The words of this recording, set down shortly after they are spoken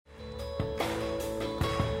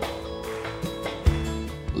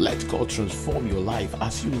Let God transform your life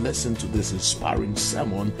as you listen to this inspiring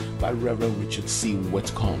sermon by Reverend Richard C.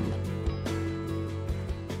 Whitcomb.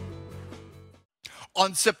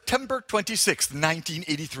 On September 26,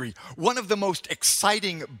 1983, one of the most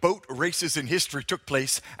exciting boat races in history took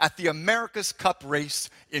place at the America's Cup race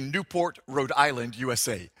in Newport, Rhode Island,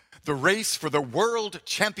 USA. The race for the World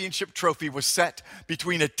Championship trophy was set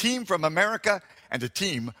between a team from America and a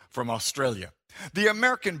team from Australia. The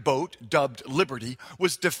American boat, dubbed Liberty,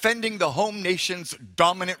 was defending the home nation's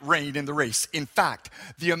dominant reign in the race. In fact,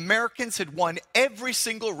 the Americans had won every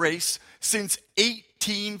single race since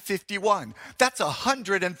 1851. That's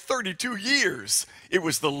 132 years. It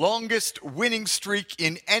was the longest winning streak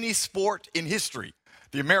in any sport in history.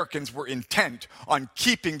 The Americans were intent on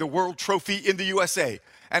keeping the world trophy in the USA,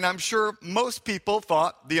 and I'm sure most people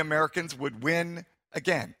thought the Americans would win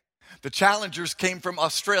again. The challengers came from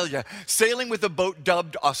Australia, sailing with a boat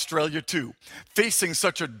dubbed Australia 2. Facing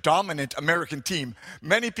such a dominant American team,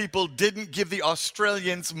 many people didn't give the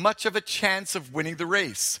Australians much of a chance of winning the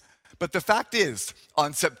race. But the fact is,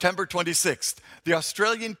 on September 26th, the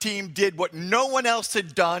Australian team did what no one else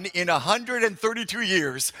had done in 132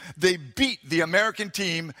 years. They beat the American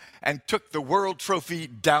team and took the world trophy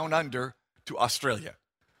down under to Australia.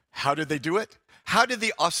 How did they do it? How did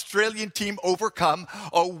the Australian team overcome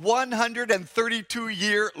a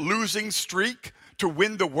 132-year losing streak to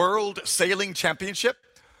win the World Sailing Championship?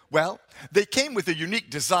 Well, they came with a unique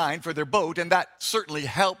design for their boat, and that certainly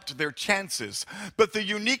helped their chances. But the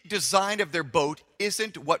unique design of their boat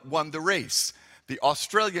isn't what won the race. The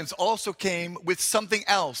Australians also came with something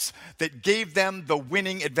else that gave them the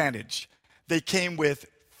winning advantage. They came with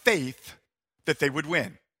faith that they would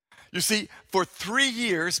win. You see, for 3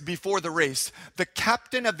 years before the race, the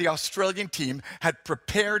captain of the Australian team had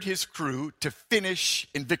prepared his crew to finish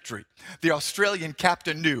in victory. The Australian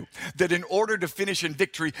captain knew that in order to finish in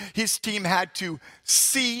victory, his team had to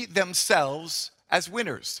see themselves as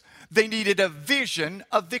winners. They needed a vision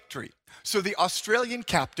of victory. So the Australian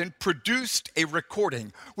captain produced a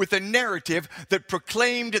recording with a narrative that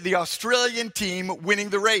proclaimed the Australian team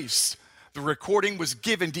winning the race. The recording was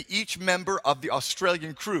given to each member of the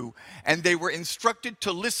Australian crew, and they were instructed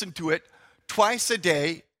to listen to it twice a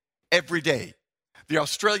day, every day. The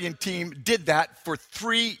Australian team did that for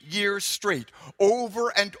 3 years straight,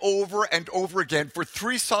 over and over and over again. For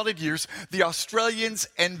 3 solid years, the Australians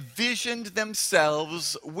envisioned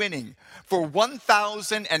themselves winning. For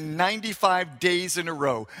 1,095 days in a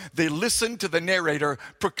row, they listened to the narrator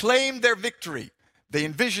proclaim their victory. They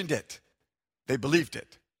envisioned it. They believed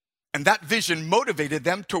it. And that vision motivated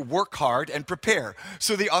them to work hard and prepare.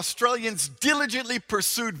 So the Australians diligently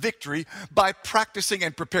pursued victory by practicing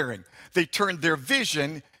and preparing. They turned their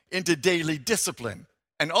vision into daily discipline.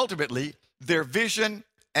 And ultimately, their vision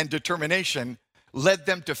and determination led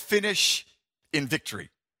them to finish in victory.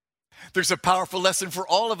 There's a powerful lesson for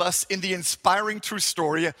all of us in the inspiring true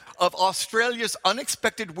story of Australia's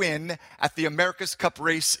unexpected win at the America's Cup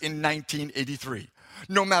race in 1983.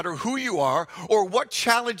 No matter who you are or what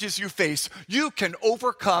challenges you face, you can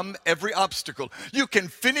overcome every obstacle. You can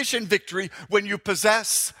finish in victory when you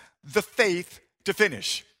possess the faith to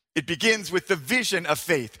finish. It begins with the vision of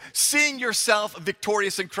faith, seeing yourself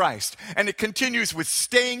victorious in Christ, and it continues with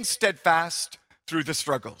staying steadfast through the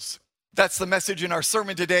struggles. That's the message in our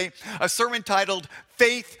sermon today, a sermon titled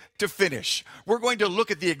Faith to Finish. We're going to look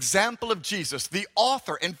at the example of Jesus, the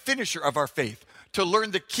author and finisher of our faith, to learn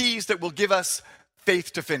the keys that will give us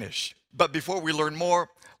faith to finish. But before we learn more,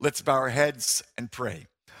 let's bow our heads and pray.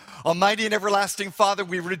 Almighty and everlasting Father,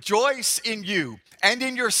 we rejoice in you and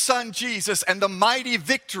in your Son, Jesus, and the mighty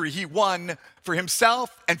victory he won for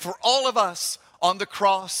himself and for all of us on the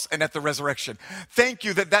cross and at the resurrection. Thank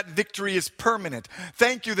you that that victory is permanent.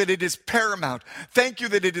 Thank you that it is paramount. Thank you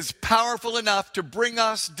that it is powerful enough to bring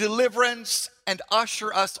us deliverance and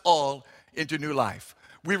usher us all into new life.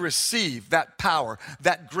 We receive that power,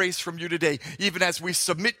 that grace from you today. Even as we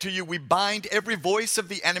submit to you, we bind every voice of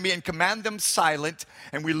the enemy and command them silent,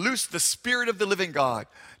 and we loose the Spirit of the living God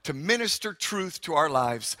to minister truth to our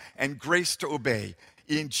lives and grace to obey.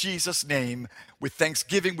 In Jesus' name, with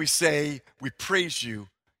thanksgiving we say, we praise you.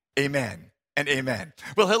 Amen and amen.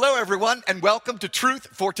 Well, hello everyone, and welcome to Truth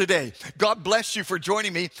for Today. God bless you for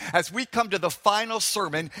joining me as we come to the final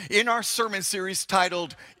sermon in our sermon series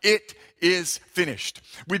titled, It is Finished.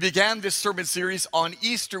 We began this sermon series on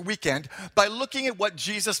Easter weekend by looking at what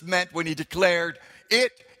Jesus meant when he declared,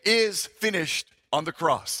 "It is finished" on the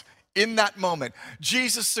cross. In that moment,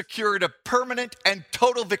 Jesus secured a permanent and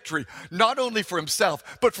total victory, not only for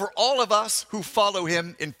himself, but for all of us who follow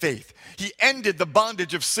him in faith. He ended the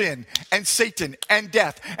bondage of sin and Satan and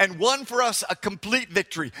death and won for us a complete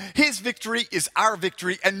victory. His victory is our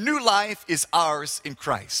victory, and new life is ours in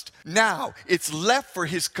Christ. Now, it's left for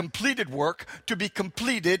his completed work to be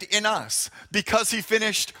completed in us. Because he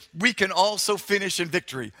finished, we can also finish in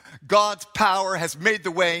victory. God's power has made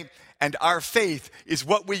the way, and our faith is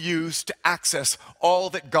what we use to access all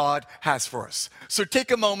that God has for us. So take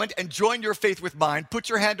a moment and join your faith with mine. Put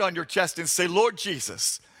your hand on your chest and say, Lord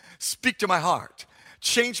Jesus, speak to my heart.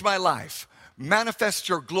 Change my life. Manifest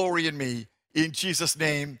your glory in me. In Jesus'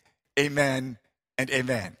 name, amen and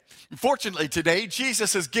amen. Fortunately, today,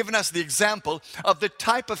 Jesus has given us the example of the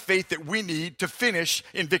type of faith that we need to finish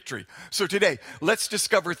in victory. So today, let's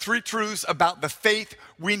discover 3 truths about the faith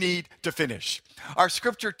we need to finish. Our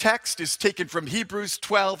scripture text is taken from Hebrews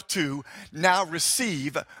 12:2. Now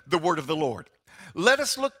receive the word of the Lord. Let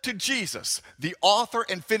us look to Jesus, the author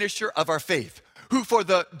and finisher of our faith, who for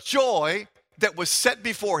the joy that was set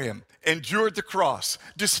before him endured the cross,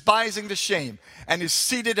 despising the shame, and is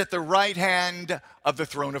seated at the right hand of the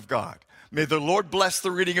throne of God. May the Lord bless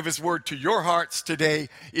the reading of his word to your hearts today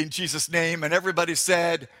in Jesus' name. And everybody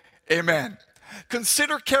said, amen.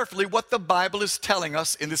 Consider carefully what the Bible is telling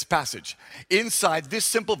us in this passage. Inside this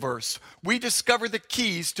simple verse, we discover the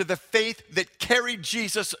keys to the faith that carried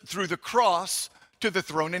Jesus through the cross to the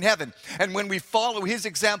throne in heaven. And when we follow his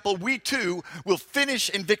example, we too will finish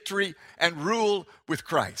in victory and rule with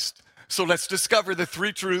Christ. So let's discover the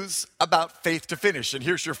 3 truths about faith to finish. And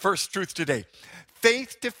here's your first truth today.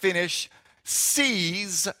 Faith to finish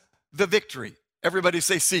sees the victory. Everybody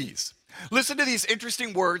say sees. Listen to these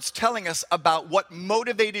interesting words telling us about what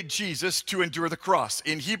motivated Jesus to endure the cross.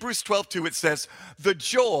 In Hebrews 12:2, it says, the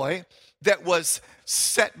joy that was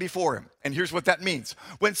set before him. And here's what that means.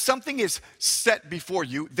 When something is set before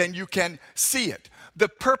you, then you can see it. The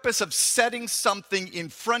purpose of setting something in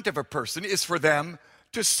front of a person is for them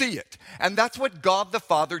to see it. And that's what God the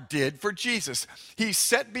Father did for Jesus. He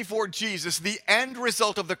set before Jesus the end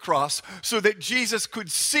result of the cross so that Jesus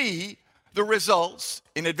could see the results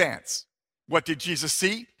in advance. What did Jesus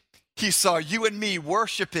see? He saw you and me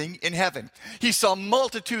worshiping in heaven. He saw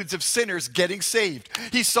multitudes of sinners getting saved.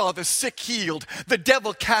 He saw the sick healed, the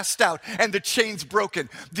devil cast out, and the chains broken.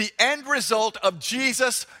 The end result of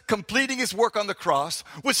Jesus completing his work on the cross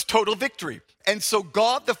was total victory. And so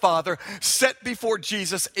God the Father set before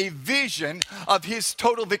Jesus a vision of his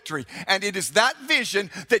total victory. And it is that vision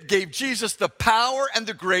that gave Jesus the power and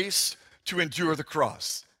the grace to endure the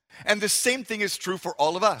cross. And the same thing is true for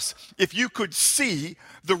all of us. If you could see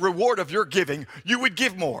the reward of your giving, you would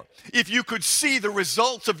give more. If you could see the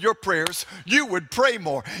results of your prayers, you would pray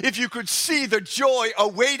more. If you could see the joy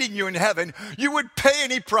awaiting you in heaven, you would pay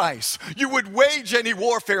any price. You would wage any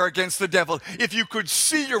warfare against the devil. If you could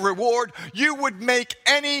see your reward, you would make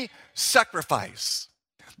any sacrifice.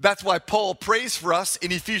 That's why Paul prays for us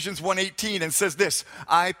in Ephesians 1:18 and says this,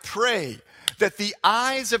 I pray that the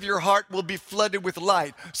eyes of your heart will be flooded with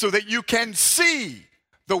light so that you can see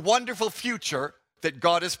the wonderful future that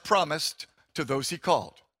God has promised to those he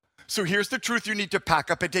called. So here's the truth you need to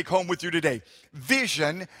pack up and take home with you today.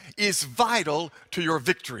 Vision is vital to your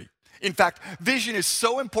victory. In fact, vision is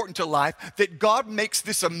so important to life that God makes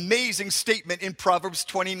this amazing statement in Proverbs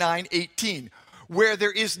 29:18. Where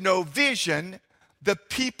there is no vision, the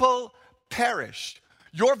people perish.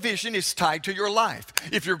 Your vision is tied to your life.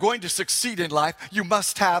 If you're going to succeed in life, you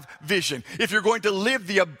must have vision. If you're going to live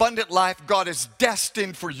the abundant life God has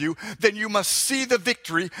destined for you, then you must see the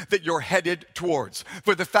victory that you're headed towards.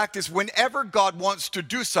 For the fact is, whenever God wants to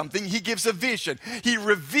do something, he gives a vision. He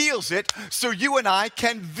reveals it so you and I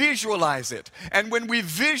can visualize it. And when we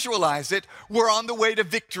visualize it, we're on the way to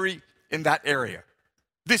victory in that area.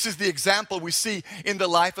 This is the example we see in the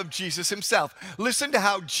life of Jesus himself. Listen to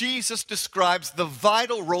how Jesus describes the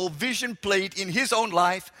vital role vision played in his own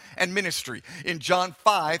life and ministry in John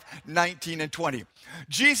 5:19 and 20.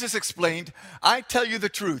 Jesus explained, I tell you the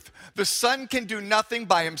truth, the Son can do nothing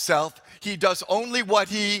by himself. He does only what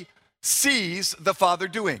he sees the Father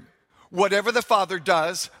doing. Whatever the Father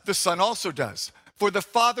does, the Son also does. For the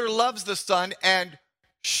Father loves the Son and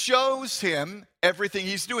shows him everything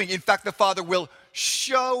he's doing. In fact, the Father will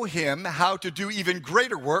show him how to do even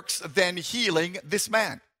greater works than healing this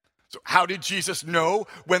man. So how did Jesus know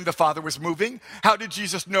when the Father was moving? How did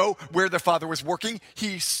Jesus know where the Father was working?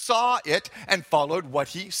 He saw it and followed what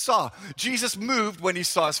he saw. Jesus moved when he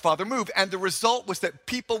saw his Father move, and the result was that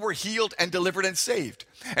people were healed and delivered and saved.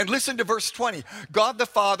 And listen to verse 20. God the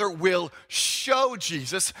Father will show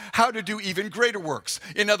Jesus how to do even greater works.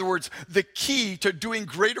 In other words, the key to doing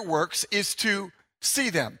greater works is to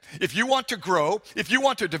see them. If you want to grow, if you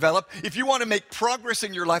want to develop, if you want to make progress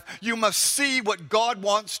in your life, you must see what God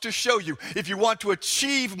wants to show you. If you want to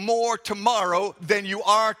achieve more tomorrow than you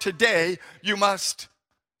are today, you must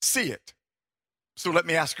see it. So let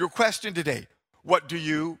me ask you a question today. What do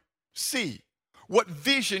you see? What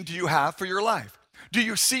vision do you have for your life? Do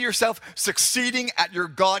you see yourself succeeding at your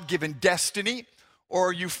God-given destiny, or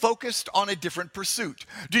are you focused on a different pursuit?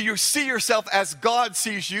 Do you see yourself as God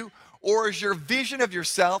sees you, or is your vision of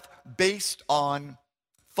yourself based on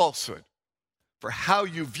falsehood? For how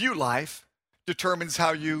you view life determines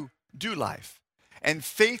how you do life. And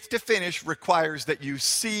faith to finish requires that you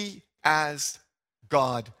see as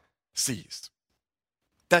God sees.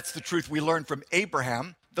 That's the truth we learn from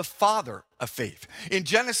Abraham, the father of faith. In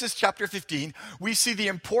Genesis chapter 15, we see the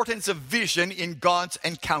importance of vision in God's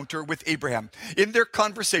encounter with Abraham. In their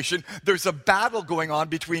conversation, there's a battle going on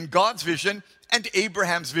between God's vision and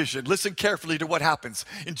Abraham's vision. Listen carefully to what happens.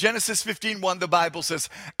 In Genesis 15:1, the Bible says,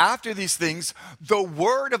 after these things, the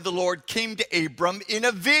word of the Lord came to Abram in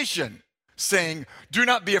a vision, saying, do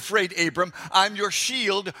not be afraid, Abram. I'm your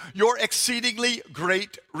shield, your exceedingly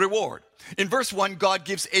great reward. In verse 1, God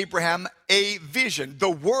gives Abraham a vision. The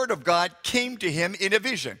word of God came to him in a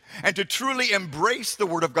vision. And to truly embrace the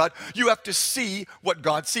word of God, you have to see what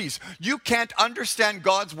God sees. You can't understand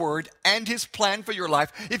God's word and his plan for your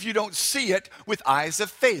life if you don't see it with eyes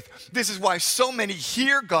of faith. This is why so many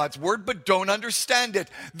hear God's word but don't understand it.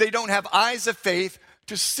 They don't have eyes of faith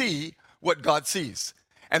to see what God sees.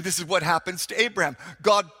 And this is what happens to Abraham.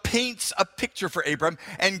 God paints a picture for Abraham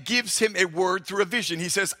and gives him a word through a vision. He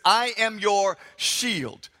says, I am your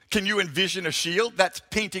shield. Can you envision a shield? That's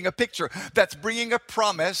painting a picture. That's bringing a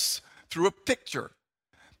promise through a picture.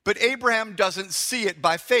 But Abraham doesn't see it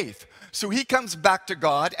by faith. So he comes back to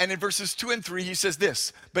God, and in verses 2 and 3, he says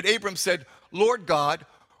this, but Abram said, Lord God,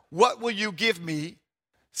 what will you give me,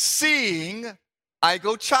 seeing I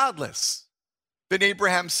go childless? Then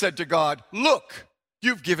Abraham said to God, look,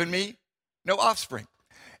 you've given me no offspring.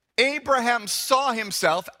 Abraham saw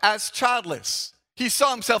himself as childless. He saw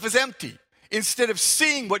himself as empty. Instead of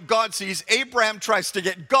seeing what God sees, Abraham tries to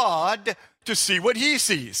get God to see what he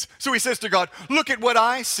sees. So he says to God, look at what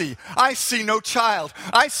I see. I see no child.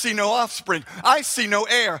 I see no offspring. I see no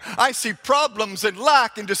heir. I see problems and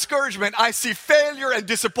lack and discouragement. I see failure and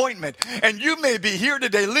disappointment. And you may be here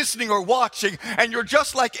today listening or watching, and you're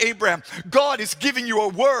just like Abraham. God is giving you a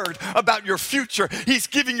word about your future. He's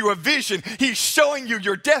giving you a vision. He's showing you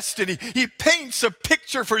your destiny. He paints a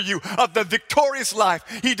picture for you of the victorious life.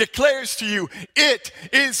 He declares to you, it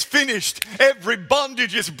is finished. Every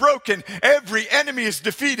bondage is broken. Every enemy is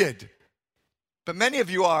defeated. But many of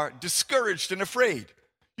you are discouraged and afraid.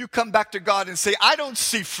 You come back to God and say, I don't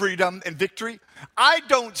see freedom and victory. I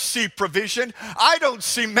don't see provision. I don't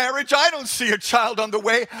see marriage. I don't see a child on the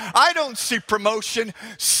way. I don't see promotion.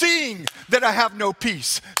 Seeing that I have no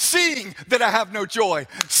peace. Seeing that I have no joy.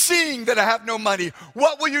 Seeing that I have no money.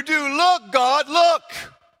 What will you do? Look, God, look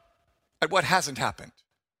at what hasn't happened.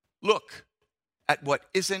 Look at what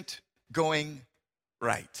isn't going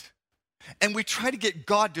right. And we try to get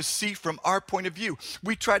God to see from our point of view.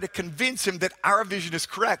 We try to convince him that our vision is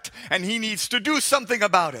correct and he needs to do something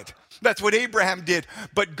about it. That's what Abraham did.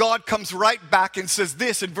 But God comes right back and says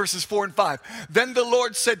this in verses 4 and 5. Then the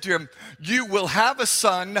Lord said to him, you will have a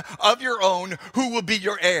son of your own who will be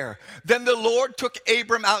your heir. Then the Lord took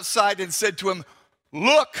Abram outside and said to him,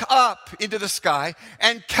 look up into the sky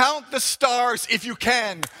and count the stars if you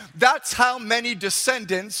can. That's how many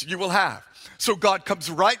descendants you will have. So God comes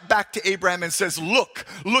right back to Abraham and says, look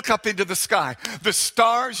up into the sky. The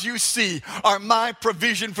stars you see are my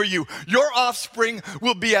provision for you. Your offspring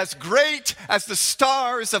will be as great as the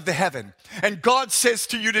stars of the heaven. And God says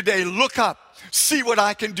to you today, look up. See what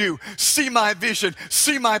I can do. See my vision.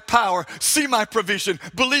 See my power. See my provision.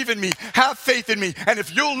 Believe in me. Have faith in me. And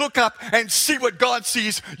if you'll look up and see what God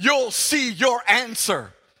sees, you'll see your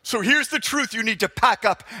answer. So here's the truth you need to pack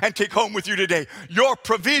up and take home with you today. Your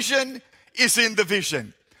provision is in the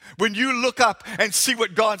vision. When you look up and see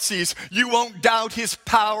what God sees, you won't doubt his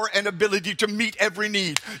power and ability to meet every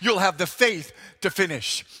need. You'll have the faith to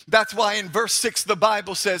finish. That's why in verse 6 the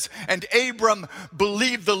Bible says, and Abram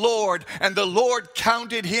believed the Lord, and the Lord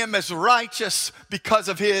counted him as righteous because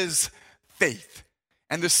of his faith.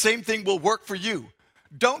 And the same thing will work for you.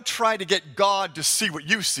 Don't try to get God to see what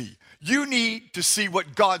you see. You need to see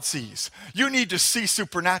what God sees. You need to see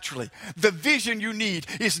supernaturally. The vision you need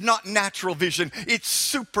is not natural vision, it's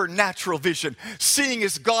supernatural vision. Seeing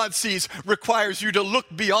as God sees requires you to look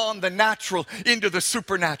beyond the natural into the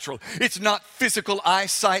supernatural. It's not physical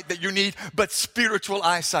eyesight that you need, but spiritual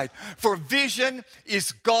eyesight. For vision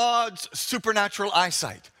is God's supernatural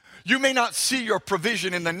eyesight. You may not see your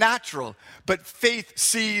provision in the natural, but faith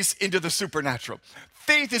sees into the supernatural.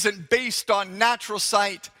 Faith isn't based on natural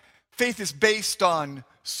sight. Faith is based on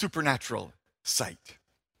supernatural sight.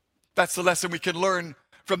 That's the lesson we can learn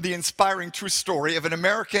from the inspiring true story of an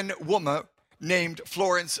American woman named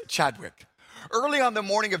Florence Chadwick. Early on the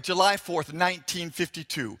morning of July 4th,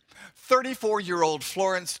 1952, 34-year-old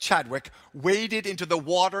Florence Chadwick waded into the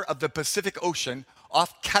water of the Pacific Ocean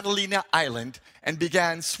off Catalina Island and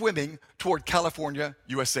began swimming toward California,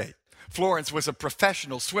 USA. Florence was a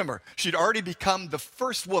professional swimmer. She'd already become the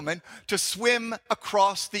first woman to swim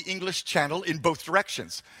across the English Channel in both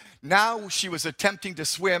directions. Now she was attempting to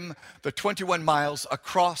swim the 21 miles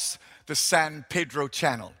across the San Pedro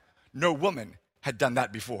Channel. No woman had done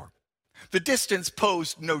that before. The distance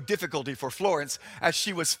posed no difficulty for Florence as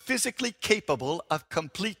she was physically capable of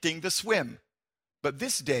completing the swim. But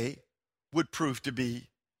this day would prove to be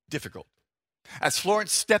difficult. As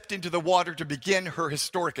Florence stepped into the water to begin her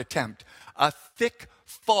historic attempt, a thick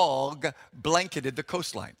fog blanketed the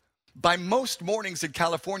coastline. By most mornings in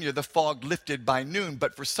California, the fog lifted by noon,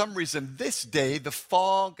 but for some reason this day, the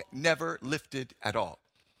fog never lifted at all.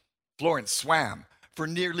 Florence swam for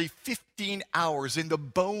nearly 15 hours in the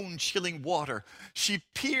bone-chilling water. She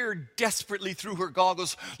peered desperately through her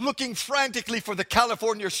goggles, looking frantically for the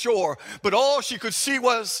California shore, but all she could see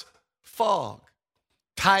was fog.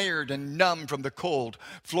 Tired and numb from the cold,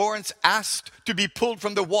 Florence asked to be pulled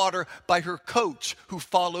from the water by her coach, who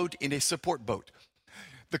followed in a support boat.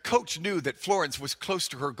 The coach knew that Florence was close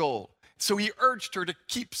to her goal, so he urged her to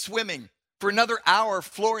keep swimming. For another hour,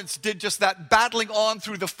 Florence did just that, battling on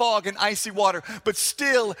through the fog and icy water, but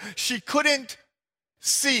still she couldn't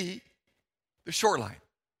see the shoreline.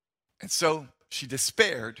 And so she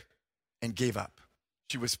despaired and gave up.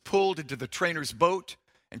 She was pulled into the trainer's boat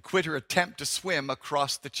and quit her attempt to swim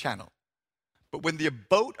across the channel. But when the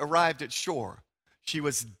boat arrived at shore, she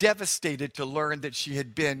was devastated to learn that she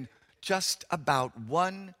had been just about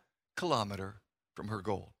 1 kilometer from her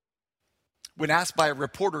goal. When asked by a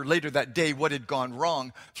reporter later that day what had gone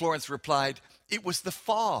wrong, Florence replied, "It was the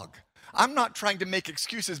fog. I'm not trying to make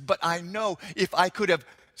excuses, but I know if I could have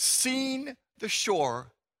seen the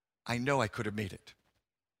shore, I know I could have made it."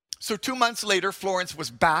 So 2 months later, Florence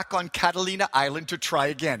was back on Catalina Island to try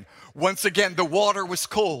again. Once again, the water was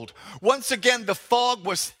cold. Once again, the fog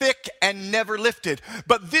was thick and never lifted.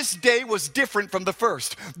 But this day was different from the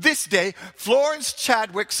first. This day, Florence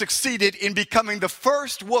Chadwick succeeded in becoming the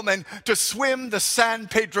first woman to swim the San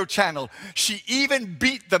Pedro Channel. She even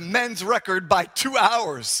beat the men's record by 2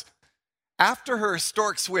 hours. After her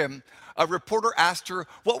historic swim, a reporter asked her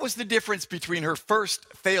what was the difference between her first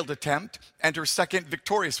failed attempt and her second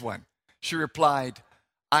victorious one. She replied,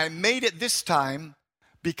 "I made it this time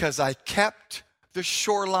because I kept the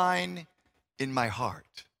shoreline in my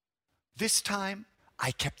heart." This time,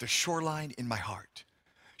 I kept the shoreline in my heart.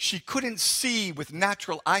 She couldn't see with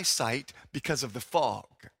natural eyesight because of the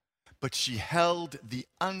fog, but she held the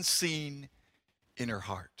unseen in her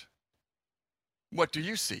heart. What do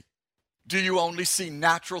you see? Do you only see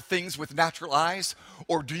natural things with natural eyes?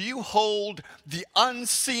 Or do you hold the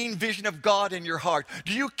unseen vision of God in your heart?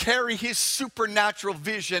 Do you carry His supernatural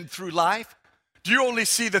vision through life? Do you only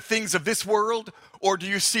see the things of this world? Or do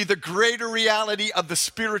you see the greater reality of the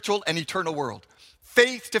spiritual and eternal world?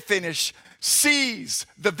 Faith to finish sees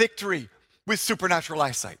the victory with supernatural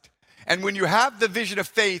eyesight. And when you have the vision of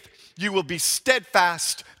faith, you will be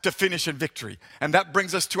steadfast to finish in victory. And that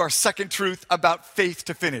brings us to our second truth about faith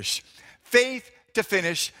to finish. Faith to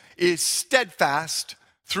finish is steadfast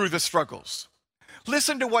through the struggles.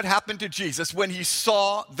 Listen to what happened to Jesus when he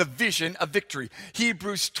saw the vision of victory.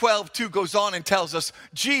 Hebrews 12:2 goes on and tells us,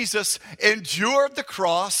 Jesus endured the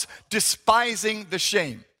cross, despising the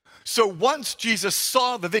shame. So once Jesus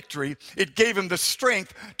saw the victory, it gave him the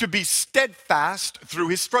strength to be steadfast through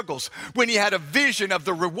his struggles. When he had a vision of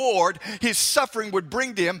the reward his suffering would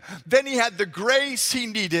bring to him, then he had the grace he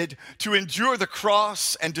needed to endure the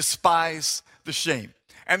cross and despise the shame.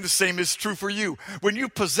 And the same is true for you. When you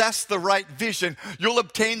possess the right vision, you'll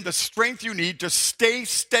obtain the strength you need to stay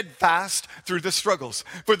steadfast through the struggles.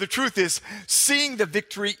 For the truth is, seeing the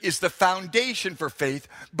victory is the foundation for faith,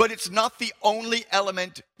 but it's not the only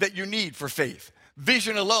element that you need for faith.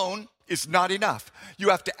 Vision alone is not enough. You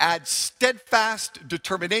have to add steadfast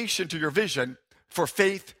determination to your vision for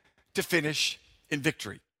faith to finish in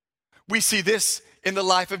victory. We see this in the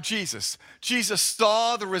life of Jesus. Jesus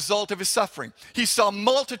saw the result of his suffering. He saw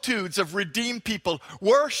multitudes of redeemed people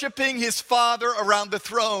worshiping his Father around the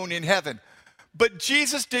throne in heaven. But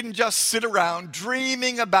Jesus didn't just sit around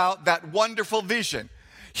dreaming about that wonderful vision.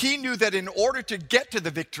 He knew that in order to get to the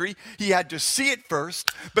victory, he had to see it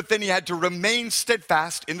first, but then he had to remain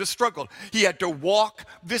steadfast in the struggle. He had to walk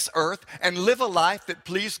this earth and live a life that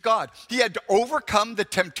pleased God. He had to overcome the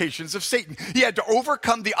temptations of Satan. He had to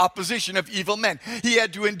overcome the opposition of evil men. He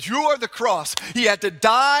had to endure the cross. He had to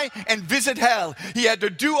die and visit hell. He had to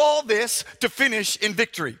do all this to finish in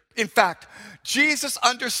victory. In fact, Jesus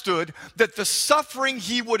understood that the suffering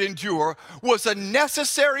he would endure was a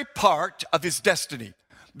necessary part of his destiny.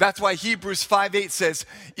 That's why Hebrews 5:8 says,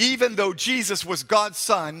 even though Jesus was God's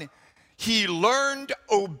son, he learned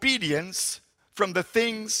obedience from the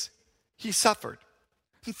things he suffered.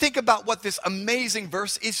 And think about what this amazing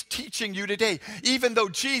verse is teaching you today. Even though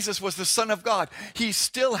Jesus was the Son of God, he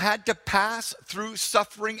still had to pass through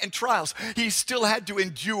suffering and trials. He still had to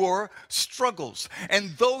endure struggles.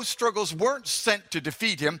 And those struggles weren't sent to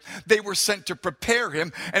defeat him. They were sent to prepare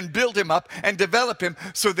him and build him up and develop him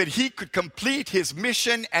so that he could complete his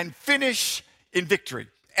mission and finish in victory.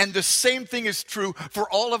 And the same thing is true for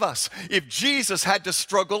all of us. If Jesus had to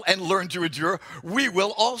struggle and learn to endure, we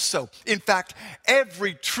will also. In fact,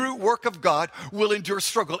 every true work of God will endure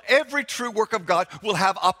struggle. Every true work of God will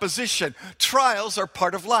have opposition. Trials are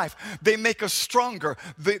part of life. They make us stronger.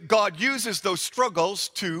 God uses those struggles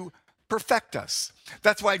to perfect us.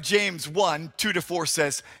 That's why James 1:2-4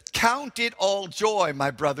 says, count it all joy,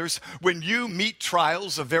 my brothers, when you meet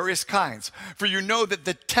trials of various kinds. For you know that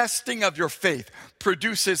the testing of your faith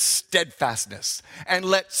produces steadfastness. And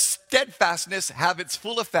let steadfastness have its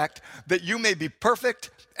full effect, that you may be perfect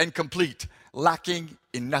and complete, lacking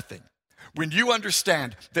in nothing. When you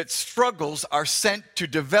understand that struggles are sent to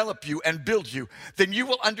develop you and build you, then you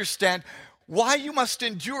will understand why you must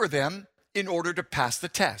endure them in order to pass the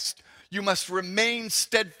test. You must remain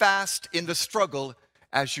steadfast in the struggle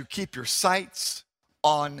as you keep your sights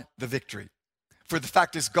on the victory. For the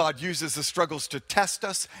fact is, God uses the struggles to test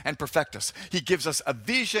us and perfect us. He gives us a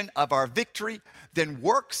vision of our victory, then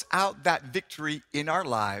works out that victory in our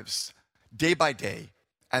lives day by day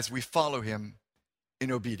as we follow him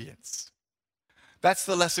in obedience. That's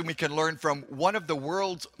the lesson we can learn from one of the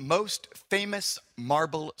world's most famous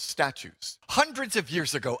marble statues. Hundreds of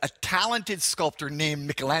years ago, a talented sculptor named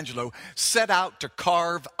Michelangelo set out to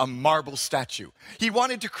carve a marble statue. He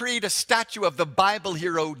wanted to create a statue of the Bible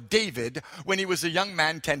hero David when he was a young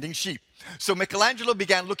man tending sheep. So Michelangelo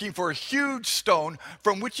began looking for a huge stone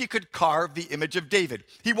from which he could carve the image of David.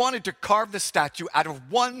 He wanted to carve the statue out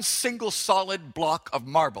of one single solid block of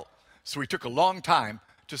marble. So he took a long time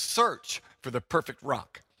to search for the perfect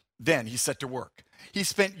rock. Then he set to work. He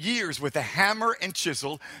spent years with a hammer and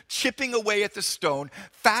chisel, chipping away at the stone,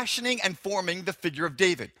 fashioning and forming the figure of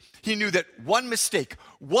David. He knew that one mistake,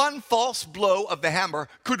 one false blow of the hammer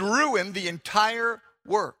could ruin the entire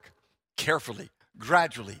work. Carefully,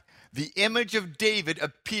 gradually, the image of David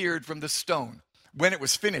appeared from the stone. When it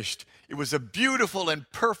was finished, it was a beautiful and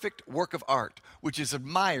perfect work of art, which is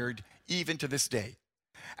admired even to this day.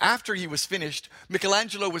 After he was finished,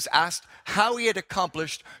 Michelangelo was asked how he had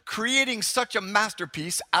accomplished creating such a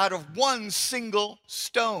masterpiece out of one single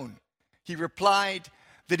stone. He replied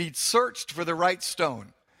that he'd searched for the right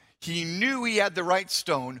stone. He knew he had the right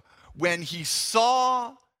stone when he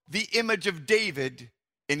saw the image of David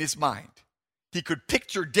in his mind. He could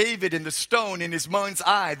picture David in the stone in his mind's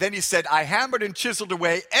eye. Then he said, I hammered and chiseled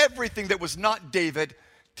away everything that was not David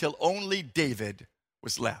till only David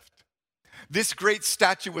was left. This great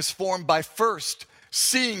statue was formed by first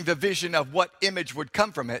seeing the vision of what image would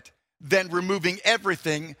come from it, then removing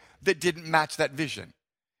everything that didn't match that vision.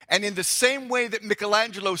 And in the same way that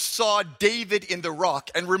Michelangelo saw David in the rock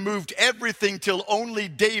and removed everything till only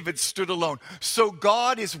David stood alone, so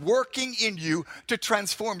God is working in you to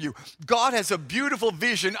transform you. God has a beautiful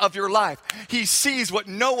vision of your life. He sees what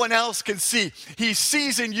no one else can see. He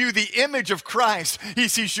sees in you the image of Christ. He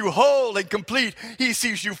sees you whole and complete. He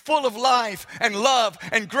sees you full of life and love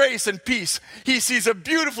and grace and peace. He sees a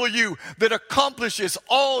beautiful you that accomplishes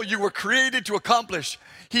all you were created to accomplish.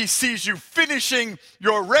 He sees you finishing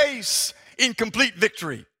your race in complete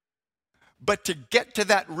victory. But to get to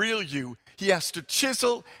that real you, he has to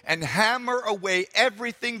chisel and hammer away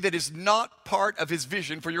everything that is not part of his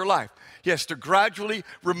vision for your life. He has to gradually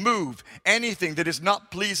remove anything that is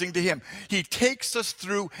not pleasing to him. He takes us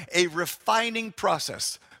through a refining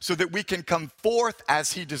process. so that we can come forth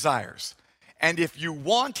as he desires. And if you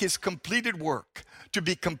want his completed work to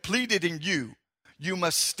be completed in you, you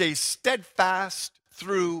must stay steadfast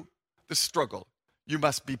through the struggle. You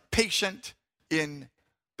must be patient in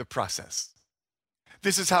the process.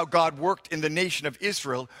 This is how God worked in the nation of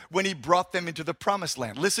Israel when he brought them into the promised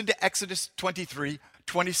land. Listen to Exodus 23,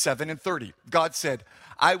 27 and 30. God said,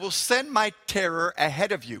 I will send my terror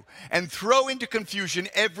ahead of you and throw into confusion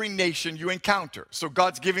every nation you encounter. So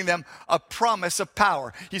God's giving them a promise of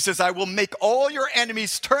power. He says, I will make all your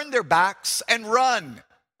enemies turn their backs and run.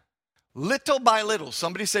 Little by little,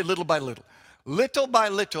 somebody say little by little. Little by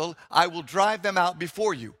little, I will drive them out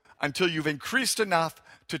before you until you've increased enough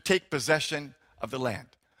to take possession of the land.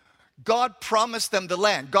 God promised them the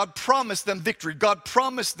land. God promised them victory. God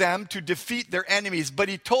promised them to defeat their enemies, but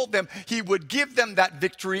he told them he would give them that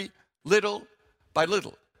victory little by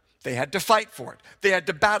little. They had to fight for it. They had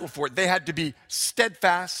to battle for it. They had to be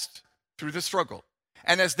steadfast through the struggle.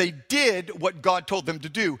 And as they did what God told them to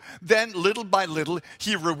do, then little by little,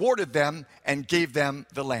 he rewarded them and gave them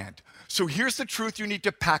the land. So here's the truth you need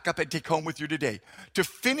to pack up and take home with you today. To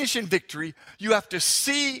finish in victory, you have to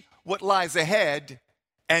see what lies ahead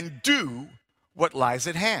and do what lies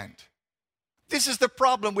at hand. This is the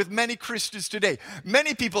problem with many Christians today.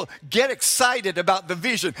 Many people get excited about the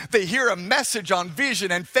vision. They hear a message on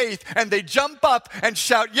vision and faith, and they jump up and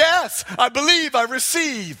shout, yes, I believe, I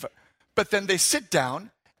receive. But then they sit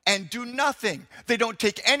down and do nothing. They don't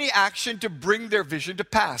take any action to bring their vision to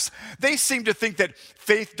pass. They seem to think that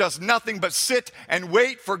faith does nothing but sit and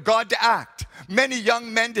wait for God to act. Many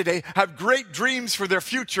young men today have great dreams for their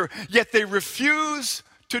future, yet they refuse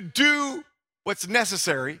to do what's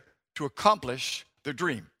necessary to accomplish their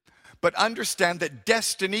dream. But understand that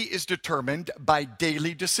destiny is determined by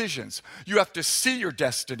daily decisions. You have to see your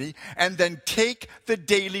destiny and then take the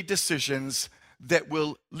daily decisions that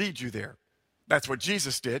will lead you there. That's what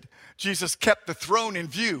Jesus did. Jesus kept the throne in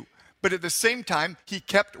view, but at the same time, he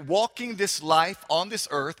kept walking this life on this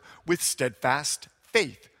earth with steadfast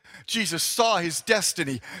faith. Jesus saw his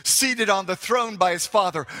destiny seated on the throne by his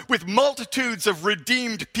Father with multitudes of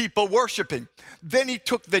redeemed people worshiping. Then he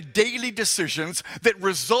took the daily decisions that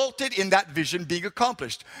resulted in that vision being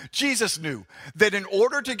accomplished. Jesus knew that in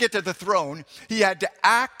order to get to the throne, he had to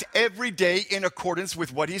act every day in accordance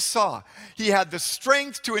with what he saw. He had the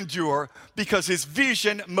strength to endure because his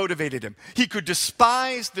vision motivated him. He could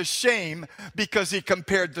despise the shame because he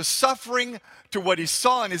compared the suffering to what he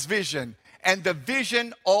saw in his vision. And the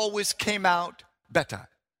vision always came out better.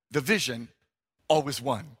 The vision always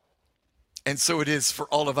won. And so it is for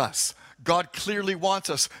all of us. God clearly wants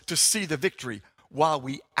us to see the victory while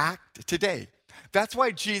we act today. That's why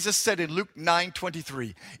Jesus said in Luke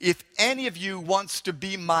 9:23, if any of you wants to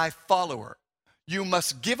be my follower, you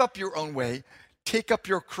must give up your own way, take up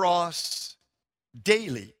your cross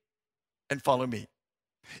daily, and follow me.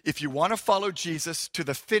 If you want to follow Jesus to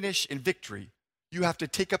the finish in victory, you have to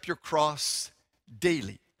take up your cross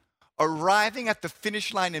daily. Arriving at the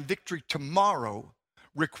finish line in victory tomorrow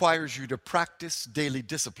requires you to practice daily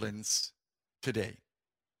disciplines today.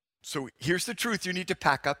 So here's the truth you need to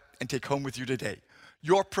pack up and take home with you today.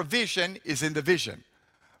 Your provision is in the vision,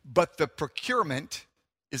 but the procurement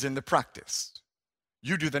is in the practice.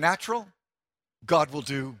 You do the natural, God will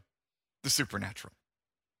do the supernatural.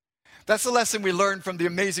 That's the lesson we learned from the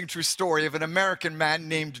amazing true story of an American man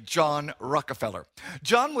named John Rockefeller.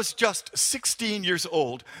 John was just 16 years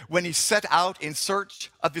old when he set out in search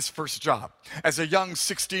of his first job. As a young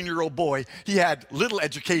 16-year-old boy, he had little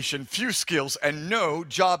education, few skills, and no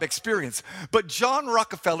job experience. But John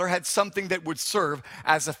Rockefeller had something that would serve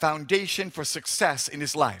as a foundation for success in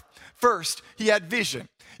his life. First, he had vision.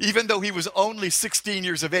 Even though he was only 16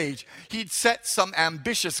 years of age, he'd set some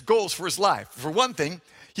ambitious goals for his life. For one thing,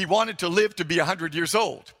 he wanted to live to be 100 years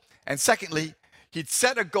old. And secondly, he'd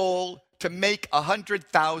set a goal to make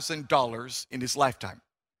 $100,000 in his lifetime.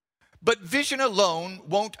 But vision alone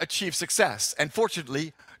won't achieve success. And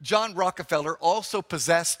fortunately, John Rockefeller also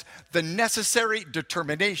possessed the necessary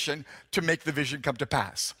determination to make the vision come to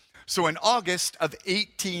pass. So in August of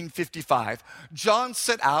 1855, John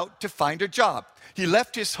set out to find a job. He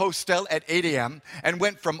left his hostel at 8 a.m. and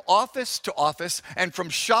went from office to office and from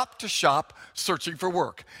shop to shop searching for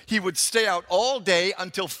work. He would stay out all day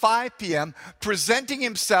until 5 p.m. presenting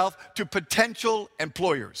himself to potential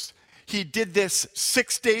employers. He did this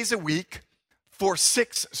 6 days a week for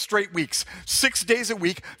 6 straight weeks. 6 days a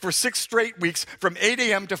week for 6 straight weeks from 8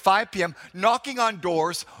 a.m. to 5 p.m., knocking on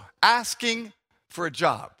doors, asking for a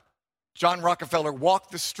job. John Rockefeller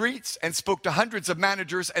walked the streets and spoke to hundreds of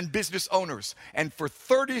managers and business owners. And for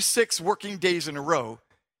 36 working days in a row,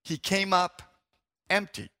 he came up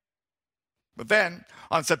empty. But then,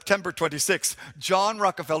 on September 26, John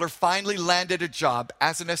Rockefeller finally landed a job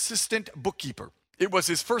as an assistant bookkeeper. It was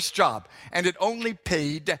his first job, and it only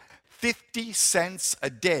paid 50 cents a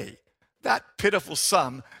day. That pitiful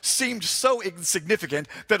sum seemed so insignificant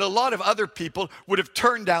that a lot of other people would have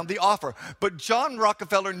turned down the offer. But John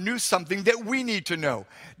Rockefeller knew something that we need to know.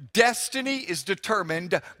 Destiny is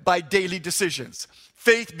determined by daily decisions.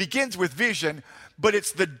 Faith begins with vision, but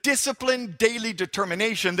it's the disciplined daily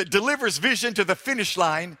determination that delivers vision to the finish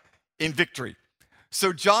line in victory.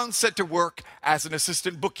 So John set to work as an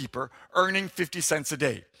assistant bookkeeper, earning 50 cents a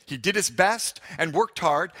day. He did his best and worked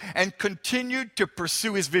hard and continued to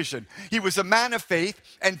pursue his vision. He was a man of faith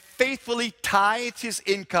and faithfully tithed his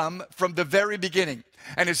income from the very beginning.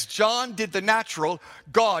 And as John did the natural,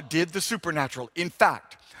 God did the supernatural. In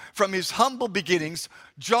fact, from his humble beginnings,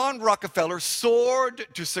 John Rockefeller soared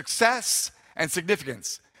to success and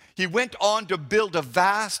significance. He went on to build a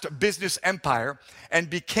vast business empire and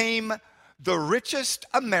became the richest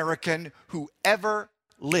American who ever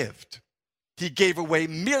lived. He gave away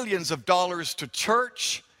millions of dollars to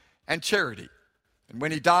church and charity. And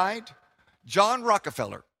when he died, John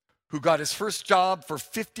Rockefeller, who got his first job for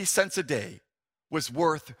 50 cents a day, was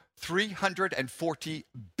worth $340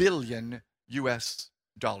 billion US.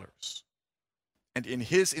 And in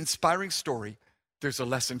his inspiring story, there's a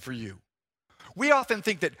lesson for you. We often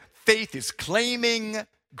think that faith is claiming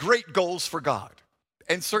great goals for God.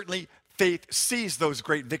 And certainly, faith sees those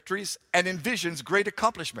great victories and envisions great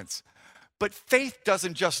accomplishments. But faith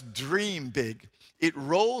doesn't just dream big. It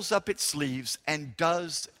rolls up its sleeves and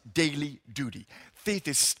does daily duty. Faith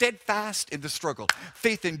is steadfast in the struggle.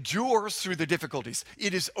 Faith endures through the difficulties.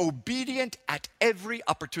 It is obedient at every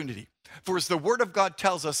opportunity. For as the Word of God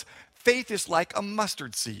tells us, faith is like a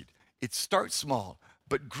mustard seed. It starts small,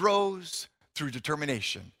 but grows through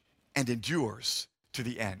determination and endures to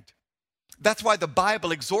the end. That's why the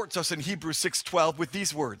Bible exhorts us in Hebrews 6:12 with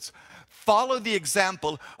these words: follow the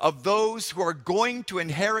example of those who are going to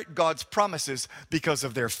inherit God's promises because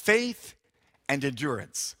of their faith and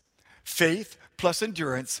endurance. Faith plus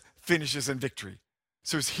endurance finishes in victory.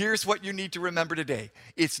 So here's what you need to remember today.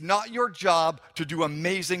 It's not your job to do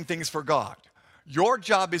amazing things for God. Your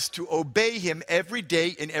job is to obey Him every day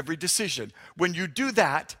in every decision. When you do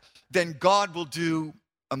that, then God will do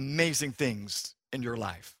amazing things in your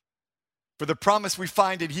life. For the promise we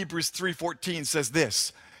find in Hebrews 3:14 says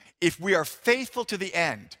this: if we are faithful to the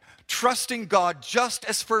end, trusting God just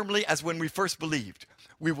as firmly as when we first believed,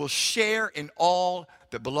 we will share in all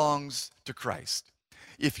that belongs to Christ.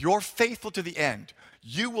 If you're faithful to the end,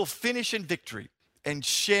 you will finish in victory and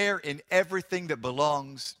share in everything that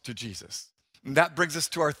belongs to Jesus. And that brings us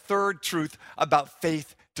to our third truth about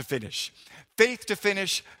faith to finish. Faith to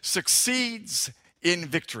finish succeeds in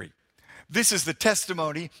victory. This is the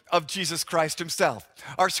testimony of Jesus Christ Himself.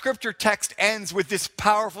 Our scripture text ends with this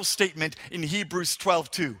powerful statement in Hebrews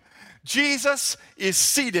 12:2. Jesus is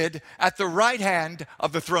seated at the right hand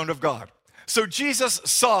of the throne of God. So Jesus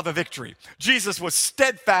saw the victory. Jesus was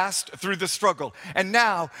steadfast through the struggle. And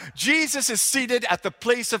now Jesus is seated at the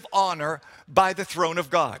place of honor by the throne of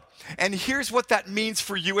God. And here's what that means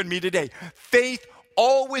for you and me today. Faith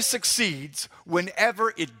always succeeds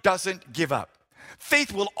whenever it doesn't give up.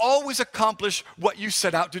 Faith will always accomplish what you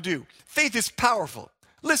set out to do. Faith is powerful.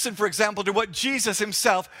 Listen, for example, to what Jesus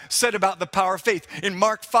Himself said about the power of faith. In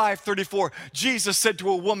Mark 5:34, Jesus said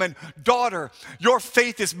to a woman, "Daughter, your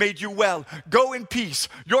faith has made you well. Go in peace.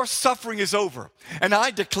 Your suffering is over. And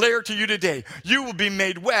I declare to you today, you will be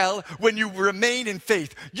made well when you remain in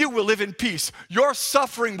faith. You will live in peace. Your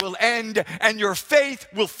suffering will end, and your faith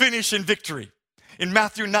will finish in victory." In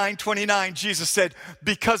Matthew 9:29, Jesus said,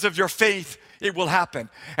 "Because of your faith, it will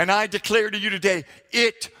happen." And I declare to you today,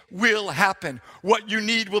 it will happen. What you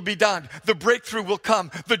need will be done. The breakthrough will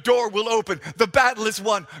come. The door will open. The battle is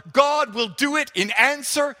won. God will do it in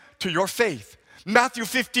answer to your faith. Matthew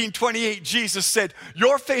 15:28, Jesus said,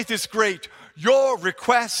 "Your faith is great. Your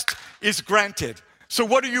request is granted." So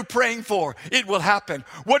what are you praying for? It will happen.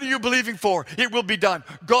 What are you believing for? It will be done.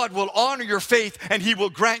 God will honor your faith and He will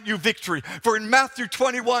grant you victory. For in Matthew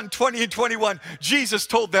 21:20 and 21, Jesus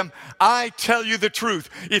told them, "I tell you the truth.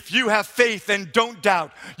 If you have faith and don't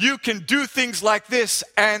doubt, you can do things like this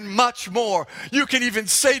and much more. You can even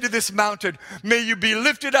say to this mountain, 'May you be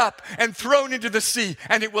lifted up and thrown into the sea,'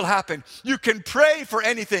 and it will happen." You can pray for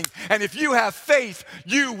anything, and if you have faith,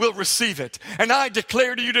 you will receive it. And I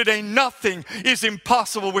declare to you today, nothing is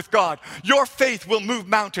impossible with God. Your faith will move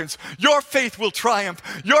mountains. Your faith will triumph.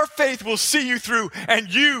 Your faith will see you through,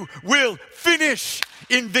 and you will finish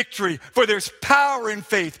in victory. For there's power in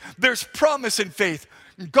faith. There's promise in faith.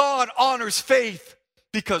 God honors faith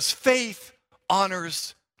because faith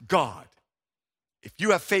honors God. If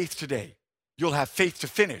you have faith today, you'll have faith to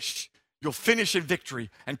finish. You'll finish in victory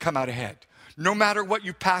and come out ahead. No matter what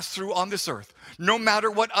you pass through on this earth, no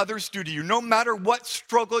matter what others do to you, no matter what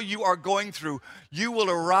struggle you are going through, you will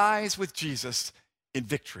arise with Jesus in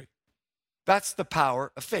victory. That's the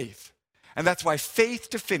power of faith. And that's why faith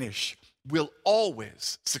to finish will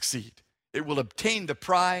always succeed. It will obtain the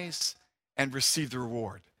prize and receive the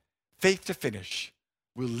reward. Faith to finish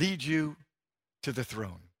will lead you to the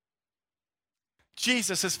throne.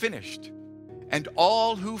 Jesus has finished, and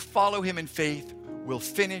all who follow him in faith will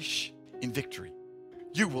finish in victory.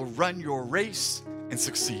 You will run your race and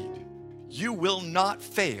succeed. You will not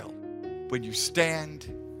fail when you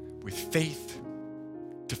stand with faith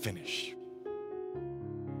to finish.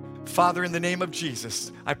 Father, in the name of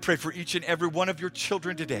Jesus, I pray for each and every one of your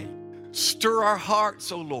children today. Stir our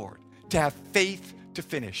hearts, O Lord, to have faith to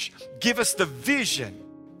finish. Give us the vision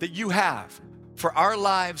that you have for our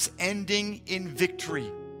lives ending in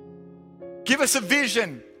victory. Give us a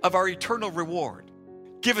vision of our eternal reward.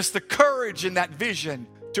 Give us the courage in that vision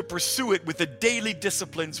to pursue it with the daily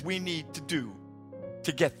disciplines we need to do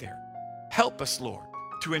to get there. Help us, Lord,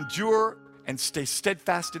 to endure and stay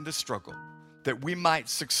steadfast in the struggle, that we might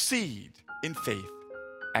succeed in faith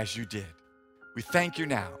as you did. We thank you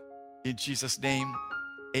now. In Jesus' name,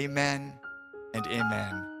 amen and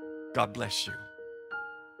amen. God bless you.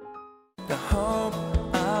 The hope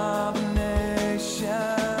of a nation.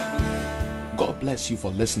 God bless you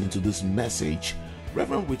for listening to this message.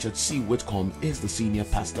 Reverend Richard C. Whitcomb is the senior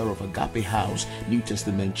pastor of Agape House New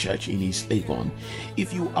Testament Church in East Legon.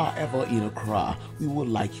 If you are ever in Accra, we would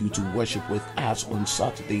like you to worship with us on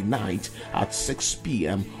Saturday night at 6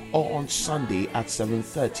 p.m. or on Sunday at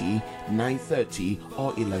 7:30, 9:30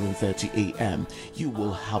 or 11:30 a.m. You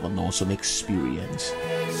will have an awesome experience.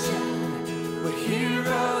 We're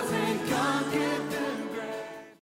heroes.